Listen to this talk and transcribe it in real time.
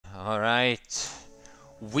Alright.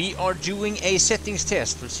 We are doing a settings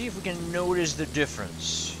test. Let's see if we can notice the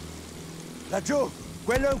difference. Laggiù,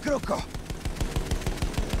 quello è un crocco.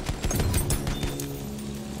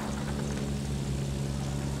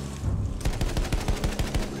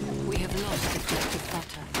 We have lost objective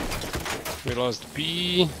butter. We lost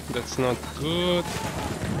B. That's not good.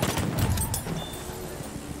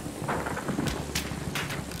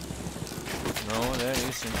 No, that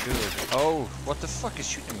isn't good. Oh, what the fuck is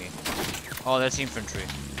shooting me? Oh, that's infantry.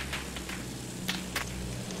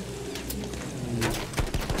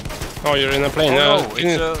 Oh, you're in a plane. Oh,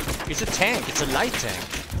 no, it's a tank. It's a light tank.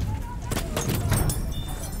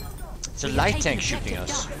 It's a light tank shooting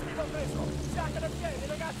us.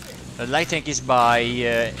 The light tank is by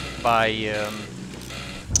F. Yeah,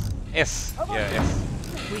 F.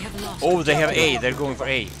 We have lost. Oh, they have A. They're going for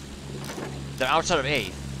A. They're outside of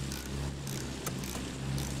A.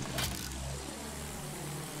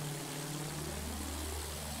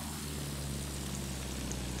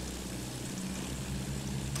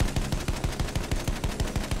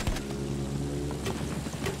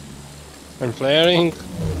 I'm flaring.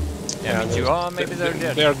 Yeah, me too. Oh, maybe they're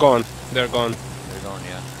dead. They're gone. They're gone. They're gone,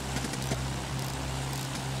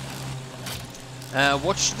 yeah.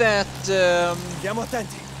 Watch that. Stiamo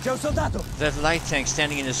attenti, c'è un soldato. That light tank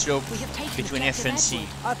standing in the slope We have taken between F and C.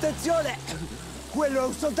 Attenzione, quello è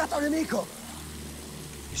un soldato nemico.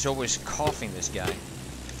 He's always coughing, this guy.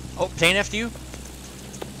 Oh, plane after you.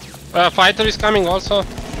 Fighter is coming also.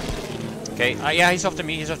 Okay. Yeah, he's after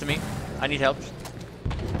me. He's after me. I need help.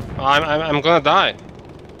 I'm gonna die.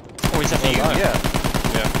 Oh, he's after you. die. Yeah.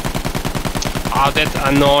 Yeah. Ah, that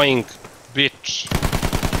annoying bitch.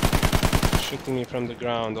 Shooting me from the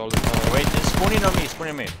ground all the time. Wait, it's spawning on me.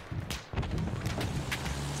 Spawning on me.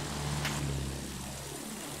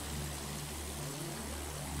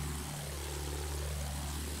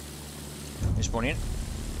 You spawn in?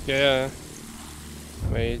 Yeah.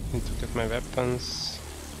 Wait, need to get my weapons.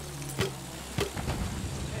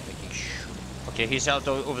 Okay, he's out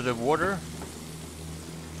over the water.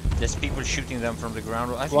 There's people shooting them from the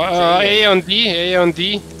ground. I think Well, it's A on D, A on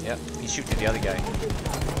D. Yeah, he's shooting the other guy.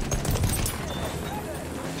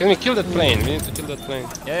 Can we kill that plane? We need to kill that plane.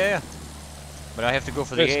 Yeah. But I have to go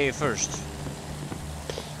for the A first.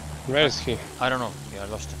 Where is he? I don't know. Yeah, I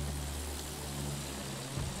lost him.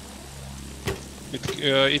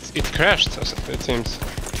 It crashed, it seems.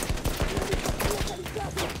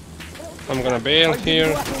 I'm gonna bail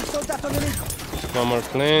here. No more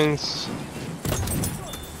planes.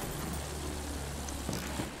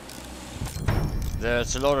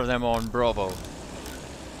 There's a lot of them on Bravo.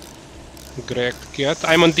 Great get.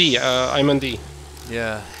 I'm on D. I'm on D.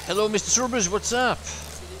 Yeah. Hello, Mr. Sorbers, what's up?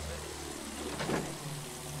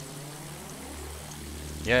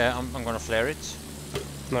 Yeah, I'm gonna flare it.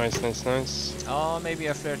 Nice, nice, nice. Oh, maybe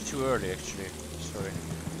I flared too early, actually. Sorry.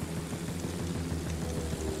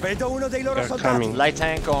 Vedo uno dei loro They're soldati. coming. Light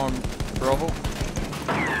tank on Bravo.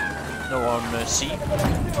 No, on C.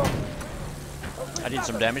 I did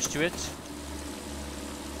some damage to it.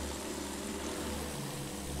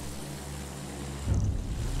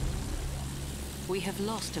 We have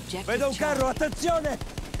lost objective. Vedo un carro, Charlie. attenzione!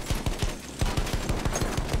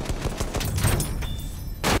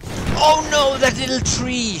 Oh no, that little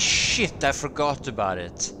tree! Shit, I forgot about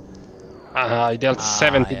it. I dealt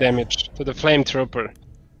 70 yeah. damage to the flame trooper.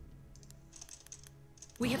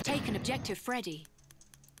 We have taken objective Freddy.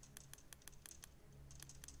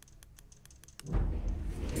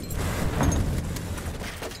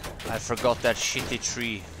 I forgot that shitty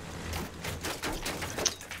tree.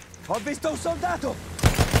 Ho visto un soldato!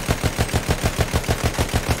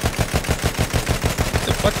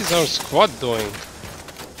 What is our squad doing?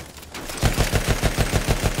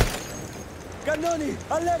 Cannoni,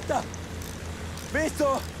 allerta!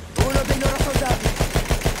 Visto! Uno dei loro soldati!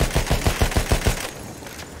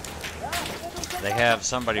 They have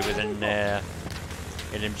somebody with an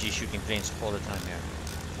LMG shooting planes all the time here.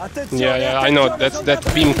 Attenzione! Yeah, I know. That's that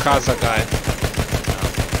Beam Kaza guy.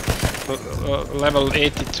 Level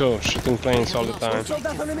 82, shooting planes all the time.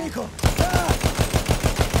 Soldato nemico!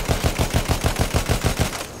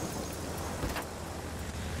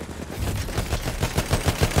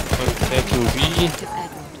 I'm taking B. Objective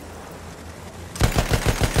Edward.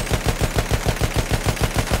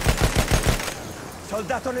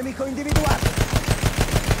 Soldato nemico individuato!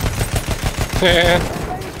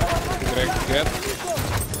 Great get.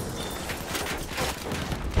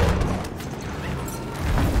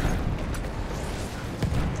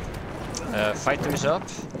 Fighter is up.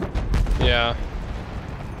 Yeah.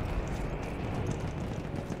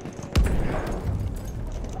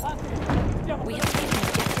 We have taken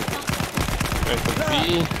objective Wait for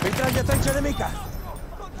B. Mitragliatrice nemica!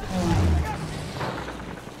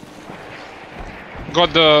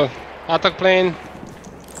 Got the attack plane.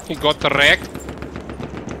 He got wrecked.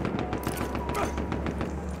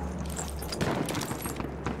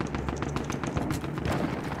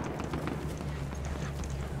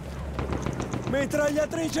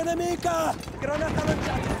 Mitragliatrice nemica! Granata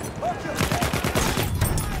lanciata! Occhio!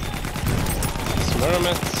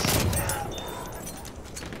 Mermaids.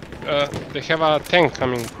 They have a tank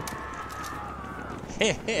coming.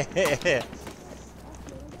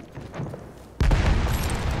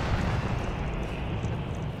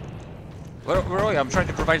 Where are you? I'm trying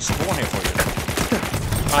to provide spawn here for you.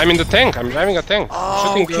 I'm in the tank. I'm driving a tank.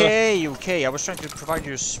 Oh, okay. I was trying to provide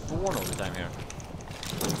you spawn all the time here.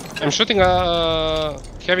 I'm shooting a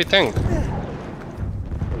heavy tank.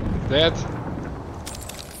 Dead.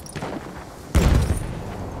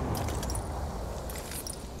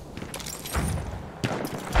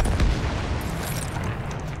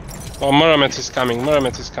 Oh, Mermaids is coming.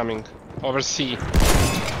 Mermaids is coming. Over sea.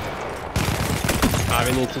 Ah,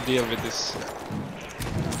 we need to deal with this.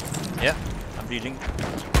 Yeah, I'm dealing.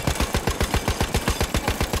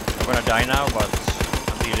 I'm gonna die now, but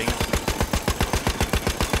I'm dealing.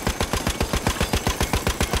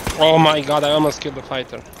 Oh my god, I almost killed the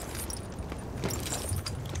fighter.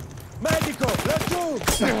 Medico, laggiù!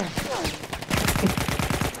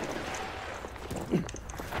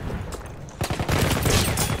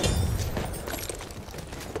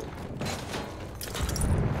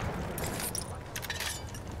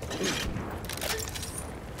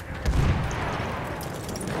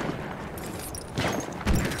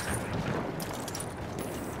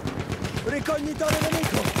 Ricognitore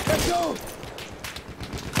nemico, laggiù!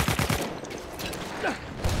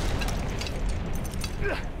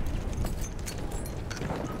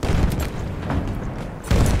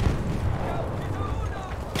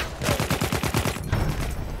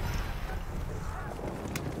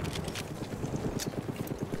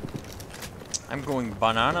 I'm going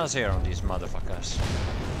bananas here on these motherfuckers.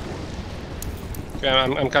 Okay,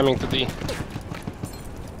 I'm coming to D.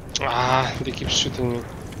 Ah, they keep shooting me.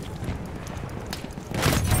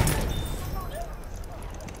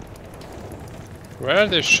 Where are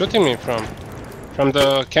they shooting me from? From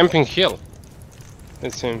the camping hill,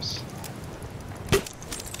 it seems.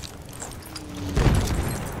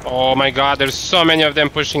 Oh my god, there's so many of them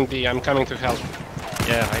pushing D. I'm coming to help.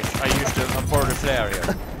 Yeah, I used to abort the flare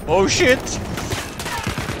here. Oh shit!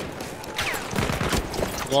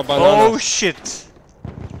 Go bananas. Oh shit!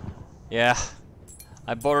 Yeah,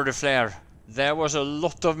 I borrowed a flare. There was a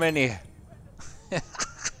lot of many.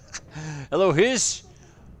 Hello, his.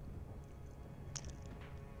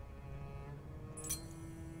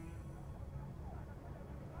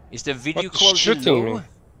 Is the video What is quality shooting low? me?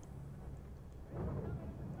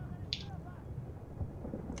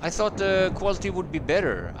 I thought the quality would be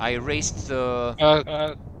better. I raised the.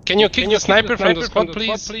 Can you kick the sniper from the spot,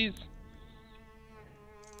 please?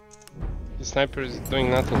 The sniper is doing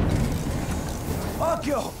nothing.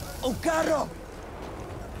 Occhio! Un carro!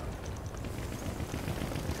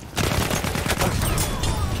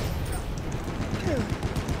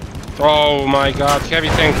 Oh my god, heavy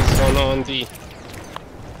tank is on D.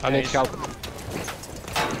 I need Nice. help.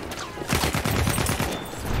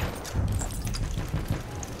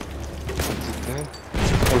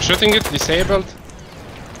 I'm shooting it, disabled.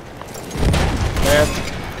 Dead.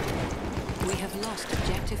 We have lost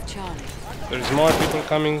objective Charlie. There's more people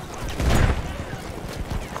coming.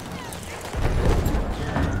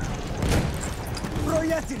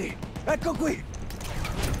 Proiettili! Ecco qui!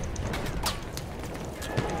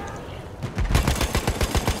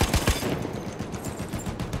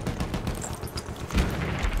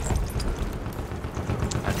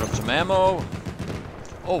 I dropped some ammo.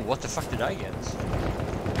 Oh, what the fuck did I get?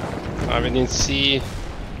 We didn't see.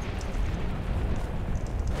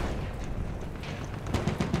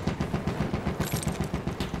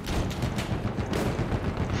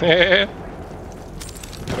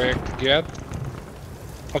 Correct, get.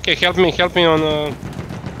 Okay, help me on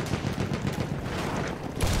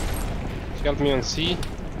help me on C.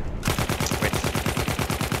 Wait.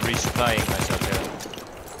 Resupplying myself here.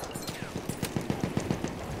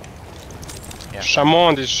 Yeah.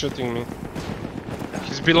 Chamond is shooting me.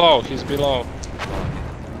 He's below, he's below.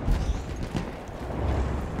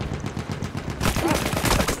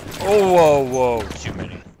 Oh, whoa. Too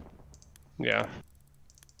many. Yeah.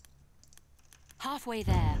 Halfway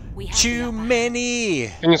there, we have the Too upper hand.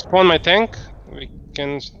 many! Can you spawn my tank? We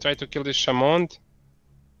can try to kill this Chamond.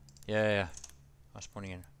 Yeah. I'm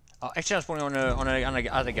spawning in. Oh, actually, I'm spawning on a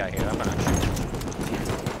other guy here. I'm gonna shoot.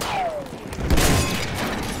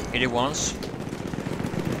 Hit it once.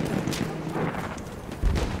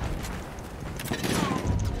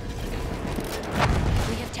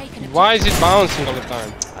 We have taken Why is it bouncing all the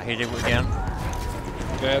time? I hit it again.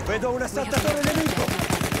 Dead. Vedo un assaltatore nemico!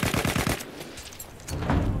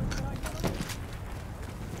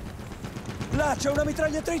 Là c'è una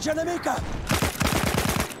mitragliatrice nemica!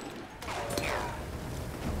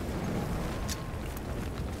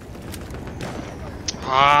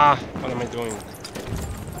 Ah, what am I doing?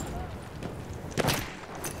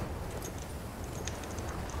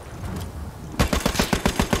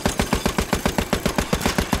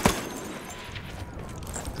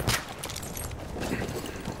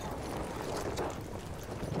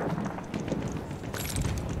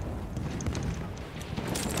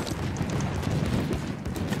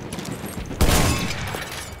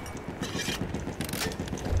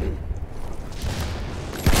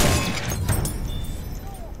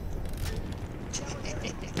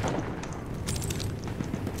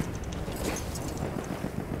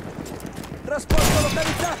 Trasporto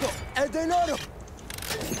localizzato! È dei loro!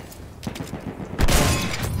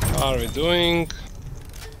 How are we doing?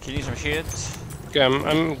 Killing some shit. Okay,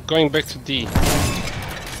 I'm going back to D.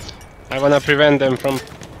 I wanna prevent them from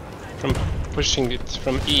pushing it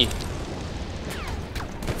from E.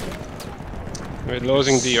 We're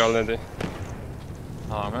losing D already.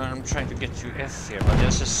 Oh man, I'm trying to get to F here, but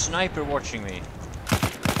there's a sniper watching me.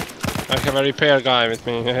 I have a repair guy with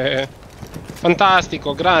me.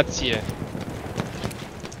 Fantastico, grazie.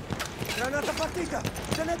 Granata partita!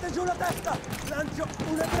 Tenete giù la testa! Lancio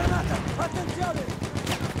una granata! Attenzione!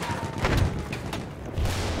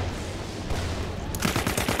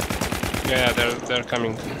 Yeah, they're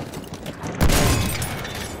coming.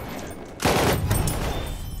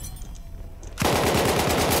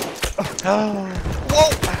 Whoa!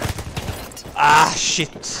 Ah,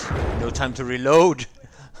 shit! No time to reload.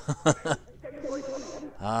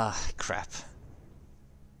 Ah, crap.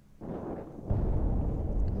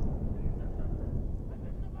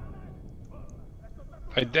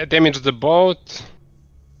 I damaged the boat.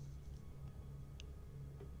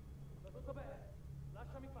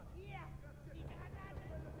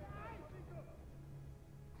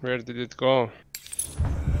 Where did it go?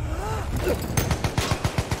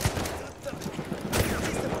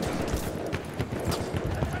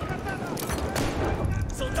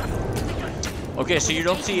 Okay, so you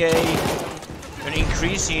don't see an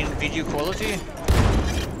increase in video quality?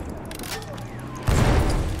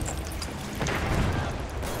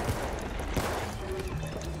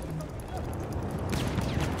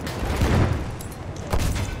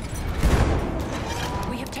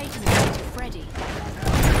 We have taken objective Freddy.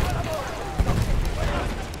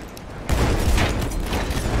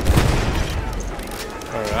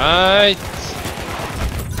 Alright.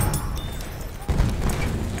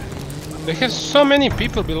 They have so many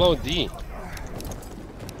people below D.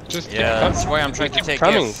 Just Yeah, that's why I'm trying to take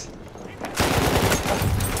coming. F.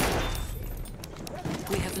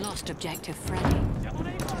 We have lost objective Freddy.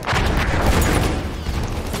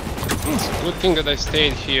 It's a good thing that I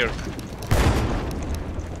stayed here.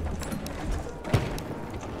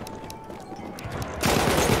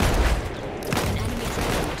 An enemy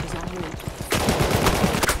transport is en route.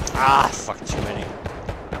 Ah, fuck, too many.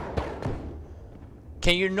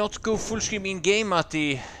 Can you not go full screen in game,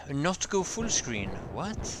 Matti? Not go full screen?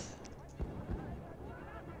 What?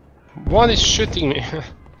 One is shooting me.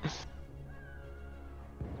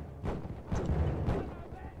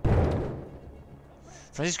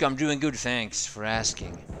 Francisco, I'm doing good, thanks for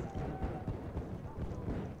asking.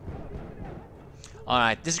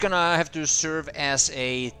 Alright, this is gonna have to serve as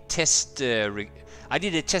a test. I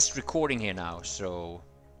did a test recording here now, so